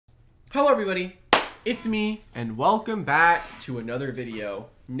Hello everybody, it's me, and welcome back to another video.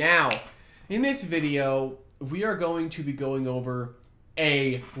 Now, in this video, we are going to be going over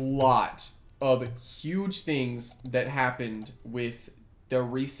a lot of huge things that happened with the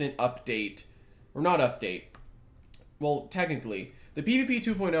recent update, or not update, well, technically, the PvP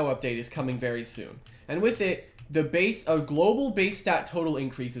 2.0 update is coming very soon, and with it, a global base stat total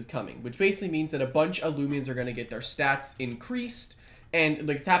increase is coming, which basically means that a bunch of Loomians are going to get their stats increased, and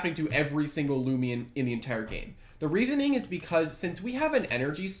like it's happening to every single Loomian in the entire game. The reasoning is because since we have an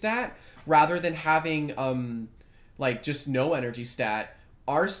energy stat, rather than having like just no energy stat,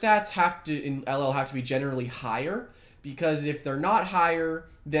 our stats in LL have to be generally higher, because if they're not higher,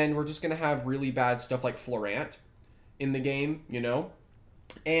 then we're just going to have really bad stuff like Florant in the game, you know?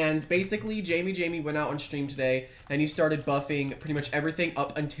 And basically, Jamiy went out on stream today, and he started buffing pretty much everything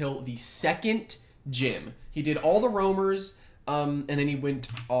up until the second gym. He did all the roamers, and then he went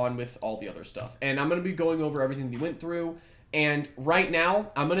on with all the other stuff. And I'm going to be going over everything that he went through. And right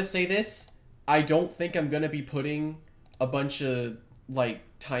now, I'm going to say this. I don't think I'm going to be putting a bunch of, like,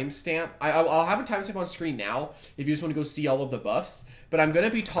 timestamp. I'll have a timestamp on screen now if you just want to go see all of the buffs. But I'm going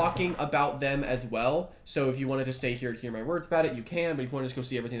to be talking about them as well. So if you wanted to stay here to hear my words about it, you can. But if you want to just go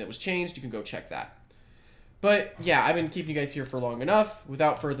see everything that was changed, you can go check that. But yeah, I've been keeping you guys here for long enough.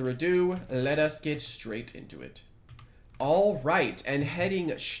 Without further ado, let us get straight into it. All right, and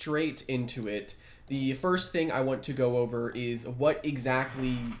heading straight into it, the first thing I want to go over is what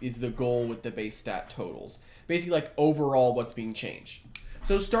exactly is the goal with the base stat totals. Basically, like, overall what's being changed.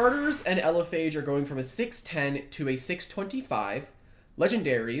 So starters and LFH are going from a 610 to a 625.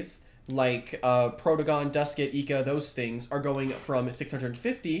 Legendaries, like Protagon, Dusket, Ika, those things, are going from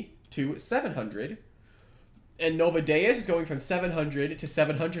 650 to 700. And Nova Deus is going from 700 to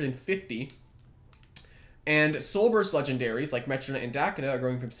 750. And Soulburst legendaries, like Metronet and Dakota, are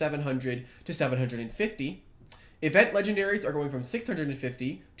going from 700 to 750. Event legendaries are going from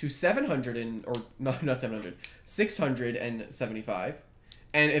 650 to 675.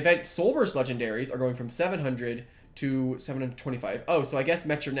 And event Soulburst legendaries are going from 700 to 725. Oh, so I guess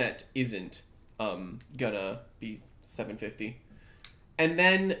Metronet isn't gonna be 750. And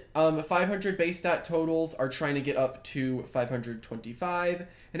then 500 base stat totals are trying to get up to 525,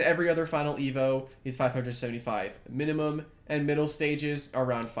 and every other final evo is 575 minimum, and middle stages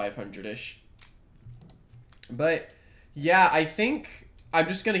around 500-ish. But yeah, I think I'm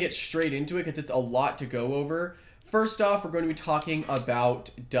just gonna get straight into it because it's a lot to go over. First off, we're going to be talking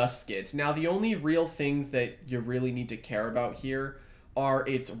about Duskets. Now, the only real things that you really need to care about here are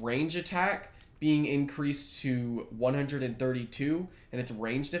its range attack being increased to 132 and its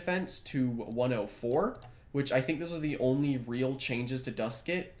range defense to 104, which I think those are the only real changes to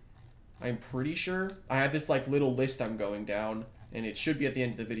Dusket. I'm pretty sure. I have this like little list I'm going down, and it should be at the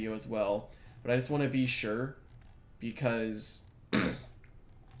end of the video as well, but I just want to be sure because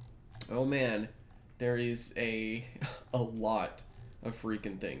oh man, there is a lot of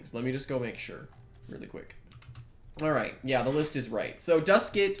freaking things. Let me just go make sure really quick. All right, yeah, the list is right. So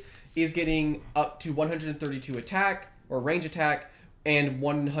Dusket is getting up to 132 attack, or range attack, and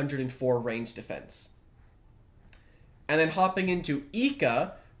 104 range defense. And then hopping into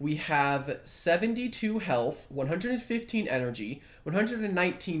Ika, we have 72 health, 115 energy,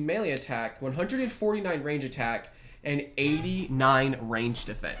 119 melee attack, 149 range attack, and 89 range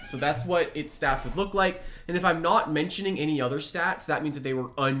defense. So that's what its stats would look like. And if I'm not mentioning any other stats, that means that they were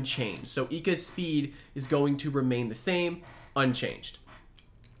unchanged. So Ika's speed is going to remain the same, unchanged.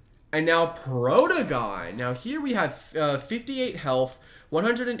 And now Protagon. Now here we have 58 health,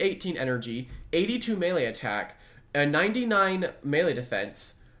 118 energy, 82 melee attack, 99 melee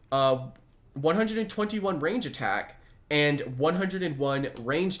defense, 121 range attack, and 101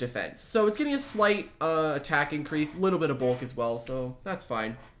 range defense. So it's getting a slight attack increase, a little bit of bulk as well, so that's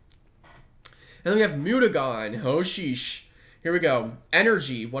fine. And then we have Mutagon. Oh, sheesh. Here we go.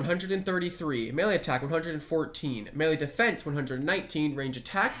 Energy, 133. Melee attack, 114. Melee defense, 119. Range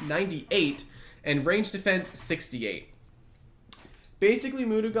attack, 98. And range defense, 68. Basically,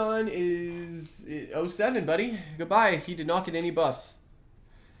 Mutagon is 07, buddy. Goodbye. He did not get any buffs.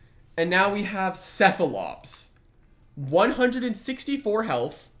 And now we have Cephalops. 164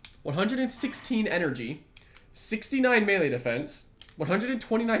 health, 116 energy, 69 melee defense,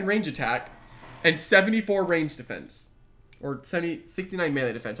 129 range attack, and 74 range defense. Or 69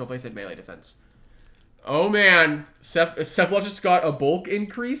 melee defense. Hopefully I said melee defense. Oh man, Cephalops just got a bulk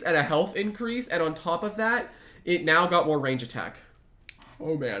increase and a health increase, and on top of that, it now got more range attack.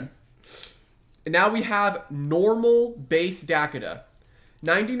 Oh man. And now we have normal base Dakota.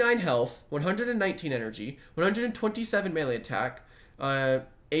 99 health, 119 energy, 127 melee attack,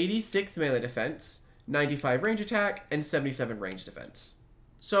 86 melee defense, 95 range attack, and 77 range defense.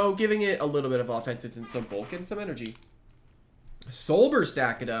 So giving it a little bit of offenses and some bulk and some energy. Soulburst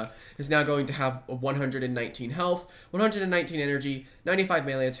Akida is now going to have 119 health, 119 energy, 95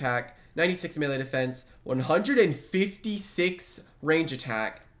 melee attack, 96 melee defense, 156 range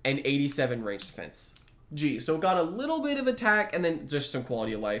attack, and 87 range defense. Gee, so it got a little bit of attack and then just some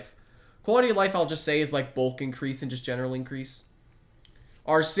quality of life. Quality of life, I'll just say, is like bulk increase and just general increase.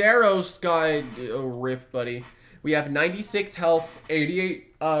 Arceros got rip, buddy. We have 96 health,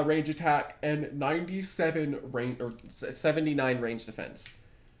 88 range attack, and 97 range or 79 range defense.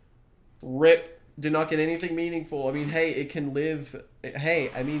 Rip. Did not get anything meaningful. I mean, hey, it can live. Hey,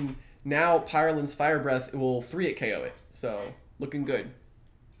 I mean, now Pyrolin's Fire Breath will 3-hit KO it. So, looking good.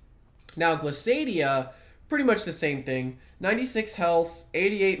 Now, Glissadia, pretty much the same thing. 96 health,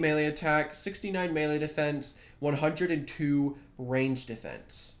 88 melee attack, 69 melee defense, 102 range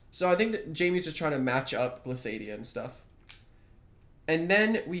defense. So I think that Jamie's just trying to match up Glissadia and stuff. And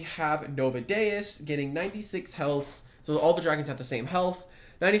then we have Novadeus getting 96 health. So all the dragons have the same health.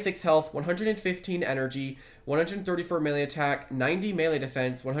 96 health, 115 energy, 134 melee attack, 90 melee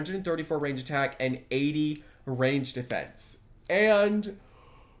defense, 134 range attack, and 80 range defense. And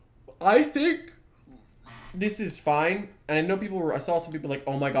I think this is fine. And I know I saw some people like,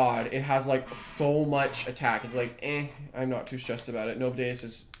 oh my god, it has like so much attack. It's like, I'm not too stressed about it. Novadeus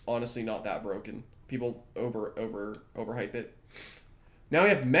is honestly not that broken. People overhype it. Now we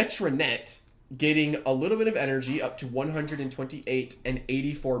have Metronet getting a little bit of energy up to 128 and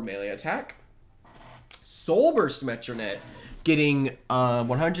 84 melee attack. Soulburst Metronet getting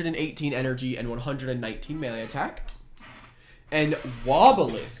 118 energy and 119 melee attack. And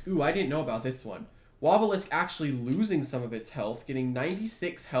Wobelisk, ooh, I didn't know about this one. Wobelisk actually losing some of its health, getting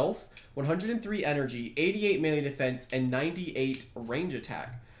 96 health, 103 energy, 88 melee defense, and 98 range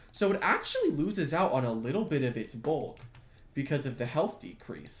attack. So it actually loses out on a little bit of its bulk because of the health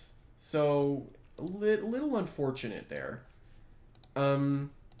decrease. So a little unfortunate there. And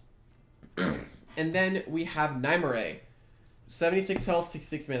then we have Nymare. 76 health,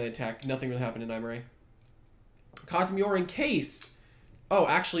 66 melee attack. Nothing really happened to Nymare. Cosmure Encased. Oh,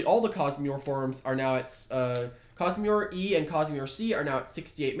 actually, all the Cosmure forms are now at... Cosmure E and Cosmure C are now at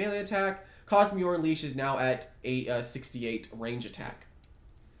 68 melee attack. Cosmure Unleash is now at 68 range attack.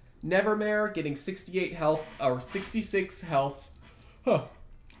 Nevermare getting 68 health, or 66 health,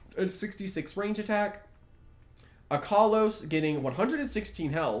 and 66 range attack. Akalos getting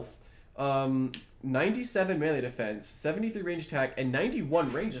 116 health, 97 melee defense, 73 range attack, and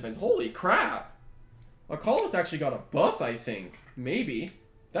 91 range defense. Holy crap! Akalos actually got a buff, I think. Maybe.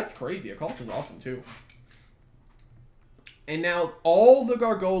 That's crazy. Akalos is awesome, too. And now, all the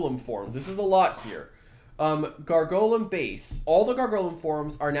Gargolem forms. This is a lot here. Gargolem Base. All the Gargolem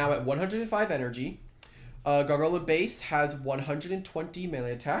forms are now at 105 energy. Gargolem Base has 120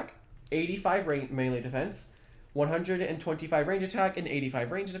 melee attack, 85 melee defense, 125 range attack, and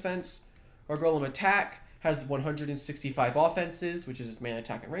 85 range defense. Gargolem Attack has 165 offenses, which is its melee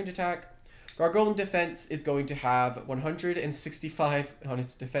attack and range attack. Gargolem Defense is going to have 165 on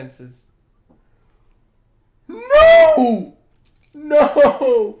its defenses. No!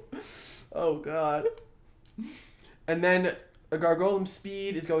 No! Oh, God. And then a Gargolem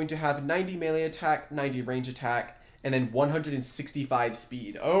Speed is going to have 90 melee attack, 90 range attack, and then 165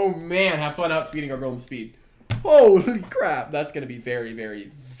 speed. Oh, man. Have fun outspeeding Gargolem Speed. Holy crap. That's going to be very,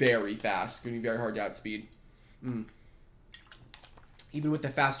 very, very fast. It's going to be very hard to outspeed. Even with the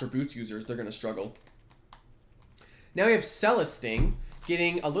faster boots users, they're going to struggle. Now we have Celesting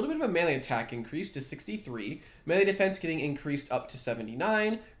getting a little bit of a melee attack increase to 63. Melee defense getting increased up to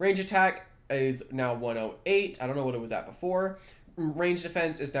 79. Range attack is now 108. I don't know what it was at before. Range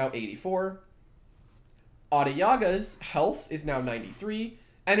defense is now 84. Adayaga's health is now 93.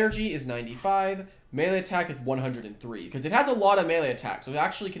 Energy is 95. Melee attack is 103. Because it has a lot of melee attack, so it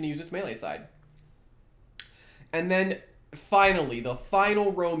actually can use its melee side. And then finally, the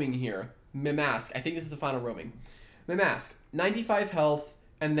final roaming here, Mimisk. I think this is the final roaming. Mimisk, 95 health,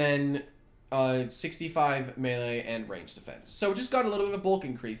 and then 65 melee and range defense. So just got a little bit of bulk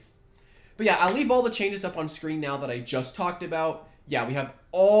increase. But yeah, I'll leave all the changes up on screen now that I just talked about. Yeah, we have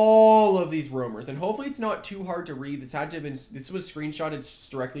all of these roamers, and hopefully it's not too hard to read. This was screenshotted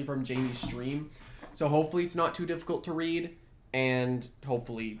directly from Jamie's stream, so hopefully it's not too difficult to read, and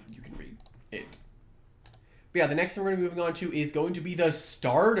hopefully you can read it. But yeah, the next thing we're going to be moving on to is going to be the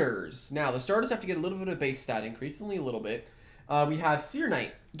starters. Now, the starters have to get a little bit of base stat increase, only a little bit. We have Seer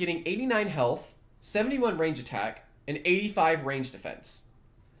Knight getting 89 health, 71 range attack, and 85 range defense.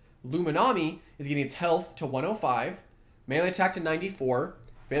 Luminami is getting its health to 105, melee attack to 94,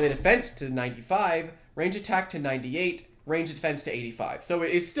 Melee defense to 95, range attack to 98, range defense to 85. So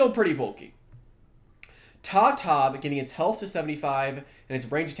it's still pretty bulky. Tatab getting its health to 75 and its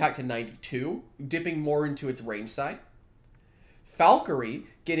range attack to 92, dipping more into its range side. Valkyrie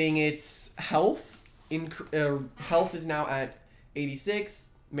getting its health. Health is now at 86.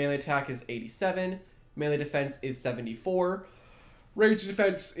 Melee attack is 87. Melee defense is 74. Range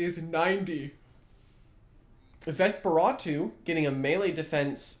defense is 90. Vesperatu getting a melee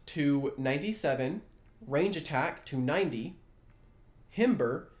defense to 97. Range attack to 90.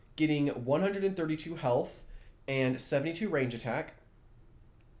 Himber getting 132 health and 72 range attack.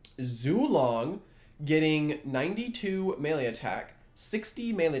 Zulong getting 92 melee attack,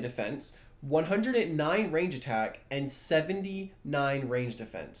 60 melee defense, 109 range attack, and 79 range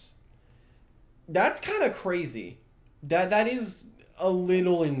defense. That's kind of crazy. That is a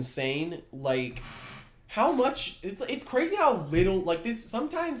little insane. Like, how much... It's crazy how little... Like, this...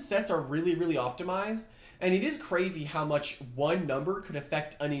 Sometimes sets are really, really optimized. And it is crazy how much one number could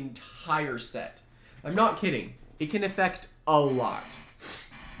affect an entire set. I'm not kidding. It can affect a lot.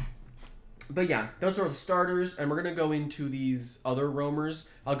 But yeah, those are the starters. And we're going to go into these other roamers.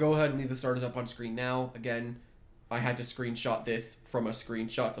 I'll go ahead and leave the starters up on screen now. Again, I had to screenshot this from a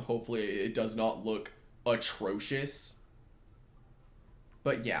screenshot, so hopefully it does not look atrocious.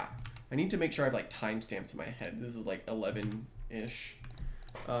 But yeah, I need to make sure I have like timestamps in my head. This is like 11-ish.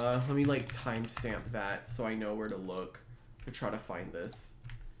 Let me like timestamp that so I know where to look to try to find this.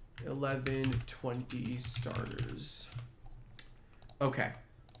 11:20 starters. Okay.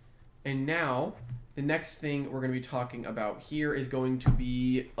 And now the next thing we're going to be talking about here is going to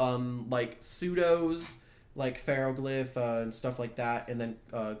be like pseudos, like ferroglyph and stuff like that, and then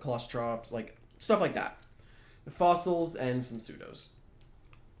colostrops, like stuff like that. The fossils and some pseudos.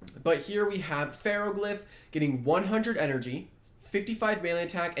 But here we have ferroglyph getting 100 energy, 55 melee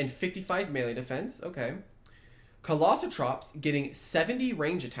attack, and 55 melee defense. Okay. Colossotrops getting 70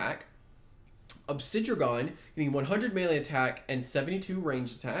 range attack. Obsidragon getting 100 melee attack and 72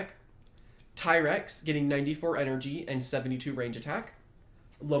 range attack. Tyrex getting 94 energy and 72 range attack.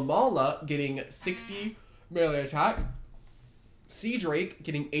 Lamala getting 60 melee attack. Sea Drake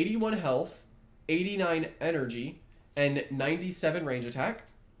getting 81 health, 89 energy, and 97 range attack.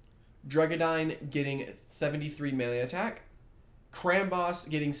 Drugadine getting 73 melee attack. Cramboss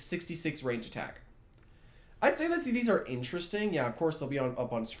getting 66 range attack. I'd say that these are interesting. Yeah, of course they'll be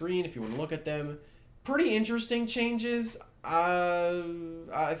up on screen if you want to look at them. Pretty interesting changes.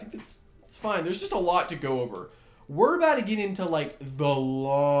 I think it's fine. There's just a lot to go over. We're about to get into like the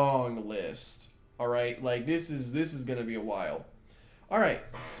long list. All right, like this is gonna be a while. All right,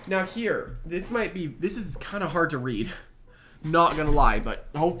 now here, this is kind of hard to read. Not gonna lie, but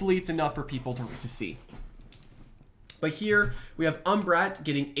hopefully it's enough for people to see. But here we have Umbrat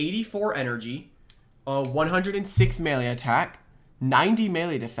getting 84 energy, 106 melee attack, 90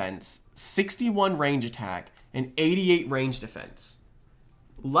 melee defense, 61 range attack, and 88 range defense.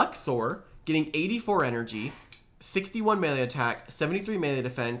 Luxor getting 84 energy, 61 melee attack, 73 melee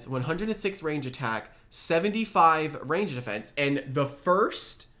defense, 106 range attack, 75 range defense, and the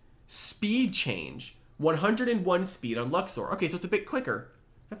first speed change, 101 speed on Luxor. Okay, so it's a bit quicker.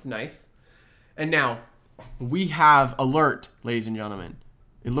 That's nice. And now, we have alert, ladies and gentlemen.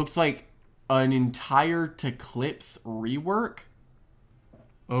 It looks like an entire Teclipse rework.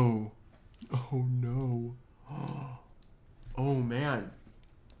 Oh. Oh no. Oh man.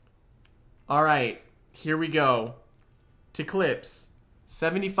 Alright, here we go. Teclipse,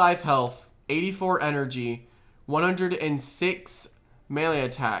 75 health, 84 energy, 106 melee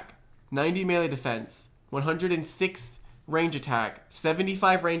attack, 90 melee defense, 106 range attack,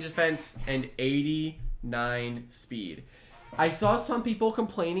 75 range defense, and 89 speed. I saw some people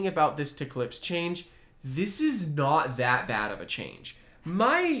complaining about this Teclipse change. This is not that bad of a change.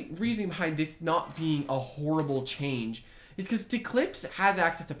 My reasoning behind this not being a horrible change is because Teclipse has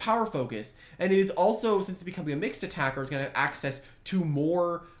access to power focus, and it is also, since it's becoming a mixed attacker, is going to have access to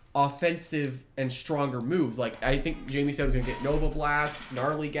more offensive and stronger moves. Like, I think Jamiy said it was going to get Nova Blast,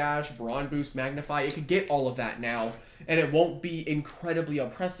 Gnarly Gash, Brawn Boost, Magnify. It could get all of that now, and it won't be incredibly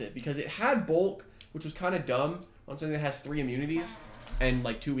oppressive, because it had Bulk, which was kind of dumb, on something that has 3 immunities and,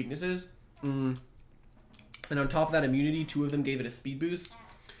 like, 2 weaknesses. And on top of that immunity, 2 of them gave it a speed boost.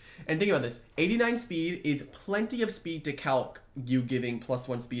 And think about this. 89 speed is plenty of speed to calc you giving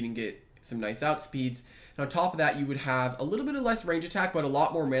 +1 speed and get some nice outspeeds. And on top of that, you would have a little bit of less range attack, but a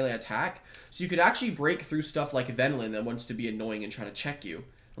lot more melee attack. So you could actually break through stuff like Venlin that wants to be annoying and try to check you.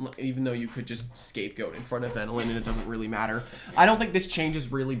 Even though you could just scapegoat in front of Venilin and it doesn't really matter. I don't think this change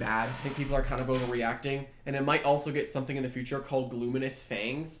is really bad. I think people are kind of overreacting. And it might also get something in the future called Gluminous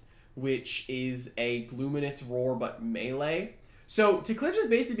Fangs, which is a Gluminous Roar but melee. So Teclipse is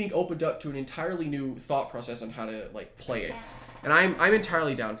basically being opened up to an entirely new thought process on how to like play it. And I'm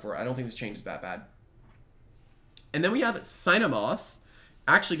entirely down for it. I don't think this change is that bad. And then we have Cynamoth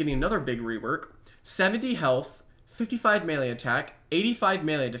actually getting another big rework. 70 health, 55 melee attack, 85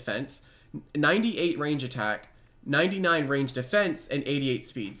 melee defense, 98 range attack, 99 range defense, and 88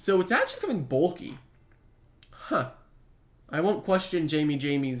 speed. So it's actually becoming bulky. Huh. I won't question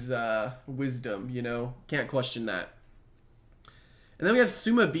Jamie's wisdom, you know? Can't question that. And then we have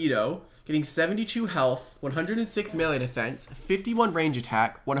Sumabito getting 72 health, 106 melee defense, 51 range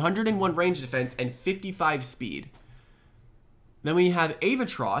attack, 101 range defense, and 55 speed. Then we have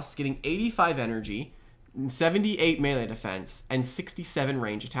Avatros getting 85 energy, 78 melee defense, and 67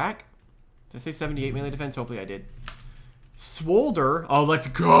 range attack. Did I say 78 melee defense? Hopefully I did. Swolder, oh, let's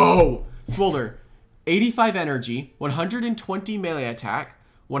go! Swolder, 85 energy, 120 melee attack,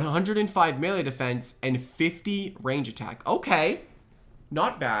 105 melee defense, and 50 range attack. Okay,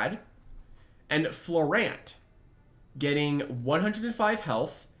 not bad. And Florant, getting 105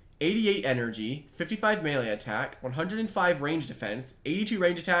 health, 88 energy, 55 melee attack, 105 range defense, 82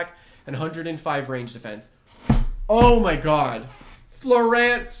 range attack, and 105 range defense. Oh my god.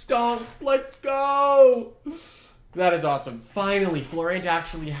 Florant stonks. Let's go. That is awesome. Finally, Florant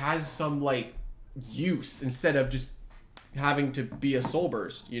actually has some, like, use instead of just having to be a Soul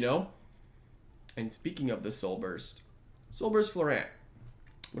Burst, you know? And speaking of the Soul Burst Florant.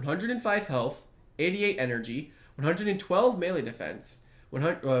 105 health, 88 energy, 112 melee defense,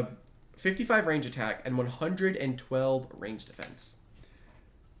 55 range attack, and 112 range defense.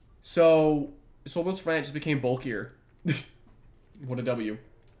 So, Soulburst Florant just became bulkier. What a W.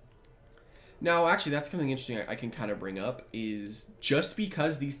 Now, actually, that's something interesting I can kind of bring up, is just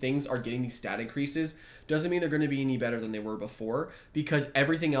because these things are getting these stat increases doesn't mean they're going to be any better than they were before, because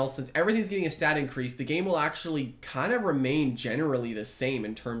everything else, since everything's getting a stat increase, the game will actually kind of remain generally the same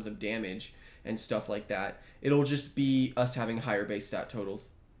in terms of damage and stuff like that. It'll just be us having higher base stat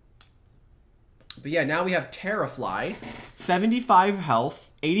totals. But yeah, now we have Terrafly, 75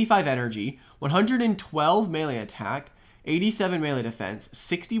 health, 85 energy, 112 melee attack, 87 melee defense,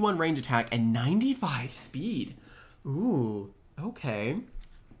 61 range attack, and 95 speed. Ooh, okay.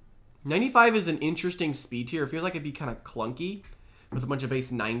 95 is an interesting speed tier. It feels like it'd be kind of clunky with a bunch of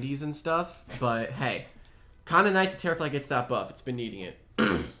base 90s and stuff. But hey, kind of nice that Terrafly gets that buff. It's been needing it.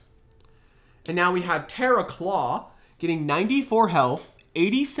 And now we have Terra Claw getting 94 health,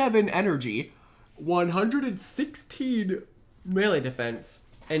 87 energy, 116 melee defense,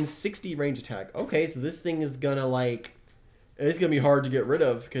 and 60 range attack. Okay, so this thing is gonna like... It's going to be hard to get rid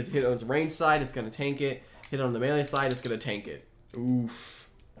of because hit on its range side, it's going to tank it. Hit on the melee side, it's going to tank it. Oof.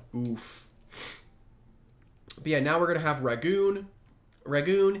 Oof. But yeah, now we're going to have Ragoon.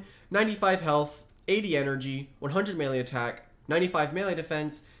 Ragoon, 95 health, 80 energy, 100 melee attack, 95 melee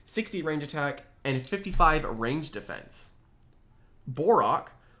defense, 60 range attack, and 55 range defense. Borok,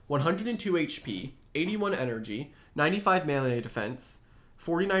 102 HP, 81 energy, 95 melee defense,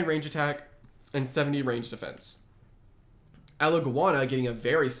 49 range attack, and 70 range defense. Alaguana getting a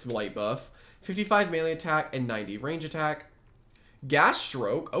very slight buff, 55 melee attack and 90 range attack. Gas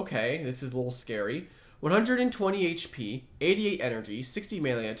Stroke, okay, this is a little scary. 120 HP, 88 energy, 60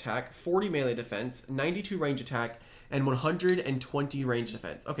 melee attack, 40 melee defense, 92 range attack, and 120 range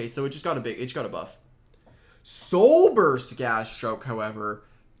defense. Okay, so it just got a buff. Soul Burst Gas Stroke, however,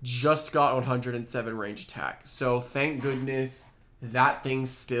 just got 107 range attack. So thank goodness that thing's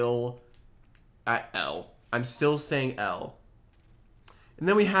still at L. I'm still saying L. And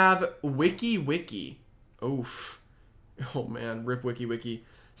then we have Wiki. Oof. Oh man, rip Wiki.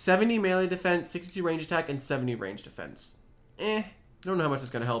 70 melee defense, 62 range attack, and 70 range defense. Don't know how much it's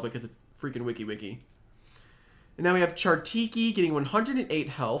going to help because it's freaking Wiki. And now we have Chartiki getting 108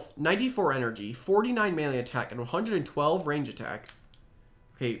 health, 94 energy, 49 melee attack, and 112 range attack.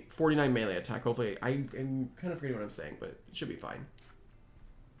 Okay, 49 melee attack. Hopefully, I'm kind of forgetting what I'm saying, but it should be fine.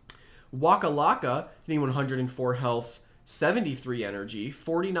 Waka Laka getting 104 health, 73 energy,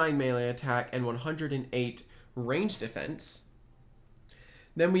 49 melee attack, and 108 range defense.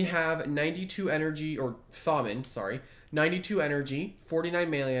 Then we have 92 energy, or Thaumin, sorry. 92 energy, 49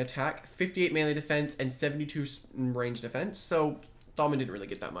 melee attack, 58 melee defense, and 72 range defense. So Thaumin didn't really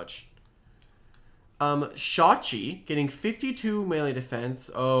get that much. Shachi getting 52 melee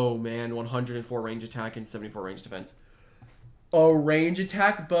defense. Oh man, 104 range attack and 74 range defense. A range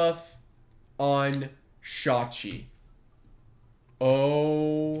attack buff on Shachi.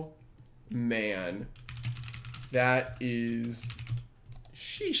 Oh, man. That is...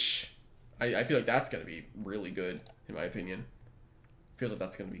 Sheesh. I feel like that's going to be really good, in my opinion. Feels like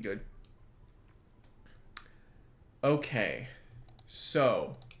that's going to be good. Okay.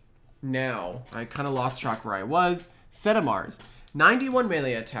 So, now, I kind of lost track where I was. Set of Mars. 91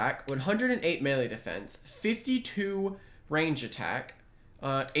 melee attack, 108 melee defense, 52 range attack,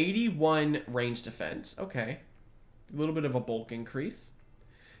 81 range defense. Okay. A little bit of a bulk increase.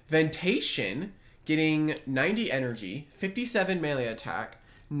 Ventation, getting 90 energy, 57 melee attack,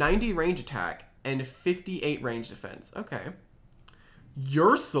 90 range attack, and 58 range defense. Okay.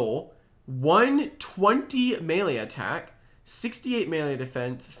 Ursel, 120 melee attack, 68 melee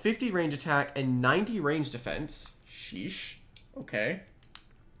defense, 50 range attack, and 90 range defense. Sheesh. Okay.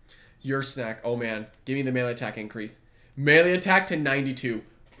 Ursnack. Oh, man. Give me the melee attack increase. Melee attack to 92.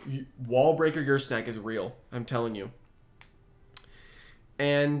 Wallbreaker Ursnack is real. I'm telling you.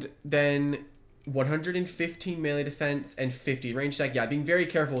 And then 115 melee defense and 50 range attack. Yeah, being very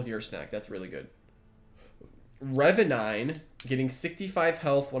careful with Ursnack. That's really good. Revenine, getting 65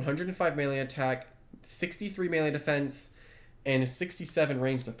 health, 105 melee attack, 63 melee defense, and 67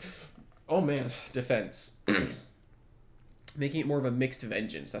 range. Oh, man. Defense. Making it more of a mixed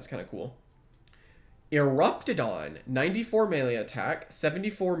vengeance. That's kind of cool. Eruptidon, 94 melee attack,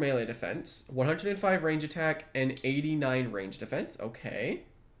 74 melee defense, 105 range attack, and 89 range defense. Okay.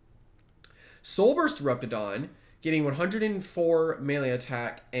 Soulburst Eruptidon, getting 104 melee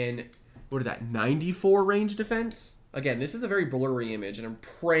attack and, what is that, 94 range defense? Again, this is a very blurry image, and I'm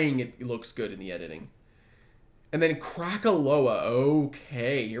praying it looks good in the editing. And then Krakaloa.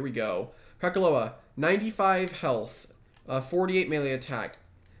 Okay, here we go. Krakaloa, 95 health, 48 melee attack,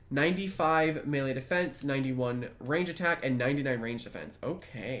 95 melee defense, 91 range attack, and 99 range defense.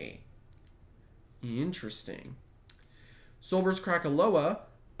 Okay. Interesting. Soulburst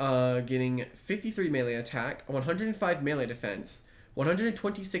Krakaloa, getting 53 melee attack, 105 melee defense,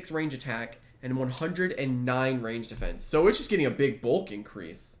 126 range attack, and 109 range defense. So it's just getting a big bulk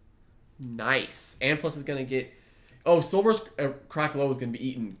increase. Nice. And plus it's going to get... Oh, Soulburst Krakaloa is going to be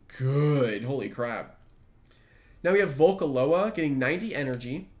eaten good. Holy crap. Now we have Volcaloa getting 90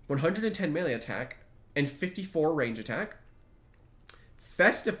 energy, 110 melee attack, and 54 range attack.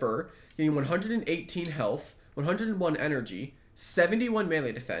 Festifer getting 118 health, 101 energy, 71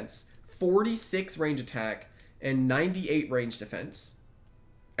 melee defense, 46 range attack, and 98 range defense.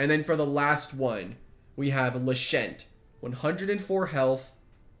 And then for the last one, we have Lashent, 104 health,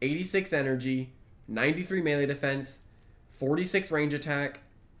 86 energy, 93 melee defense, 46 range attack,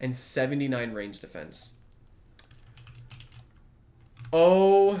 and 79 range defense.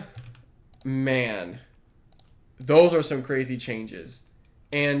 Oh, man. Those are some crazy changes.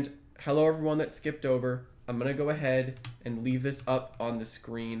 And hello, everyone that skipped over. I'm going to go ahead and leave this up on the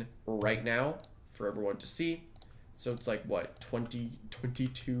screen right now for everyone to see. So it's like, what, 20,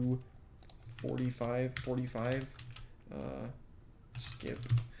 22, 45, 45? Skip.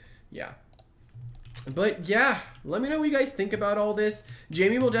 Yeah. But yeah, let me know what you guys think about all this.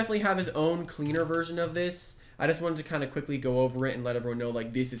 Jamiy will definitely have his own cleaner version of this. I just wanted to kind of quickly go over it and let everyone know,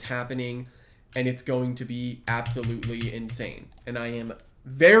 like, this is happening and it's going to be absolutely insane. And I am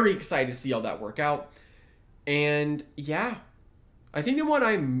very excited to see all that work out. And yeah, I think the one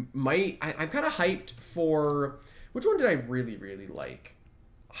I'm kind of hyped for, which one did I really, really like?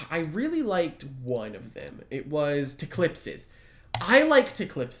 I really liked one of them. It was Teclipses. I like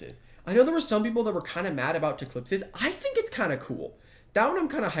Teclipses. I know there were some people that were kind of mad about Teclipses. I think it's kind of cool. That one I'm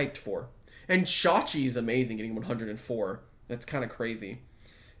kind of hyped for. And Shachi is amazing, getting 104. That's kind of crazy.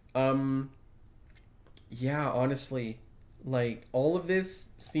 Yeah, honestly, like, all of this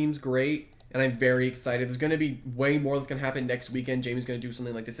seems great, and I'm very excited. There's going to be way more that's going to happen next weekend. Jamie's going to do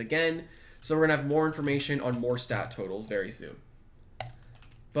something like this again. So we're going to have more information on more stat totals very soon.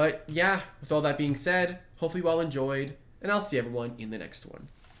 But yeah, with all that being said, hopefully you all enjoyed, and I'll see everyone in the next one.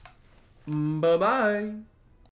 Bye-bye.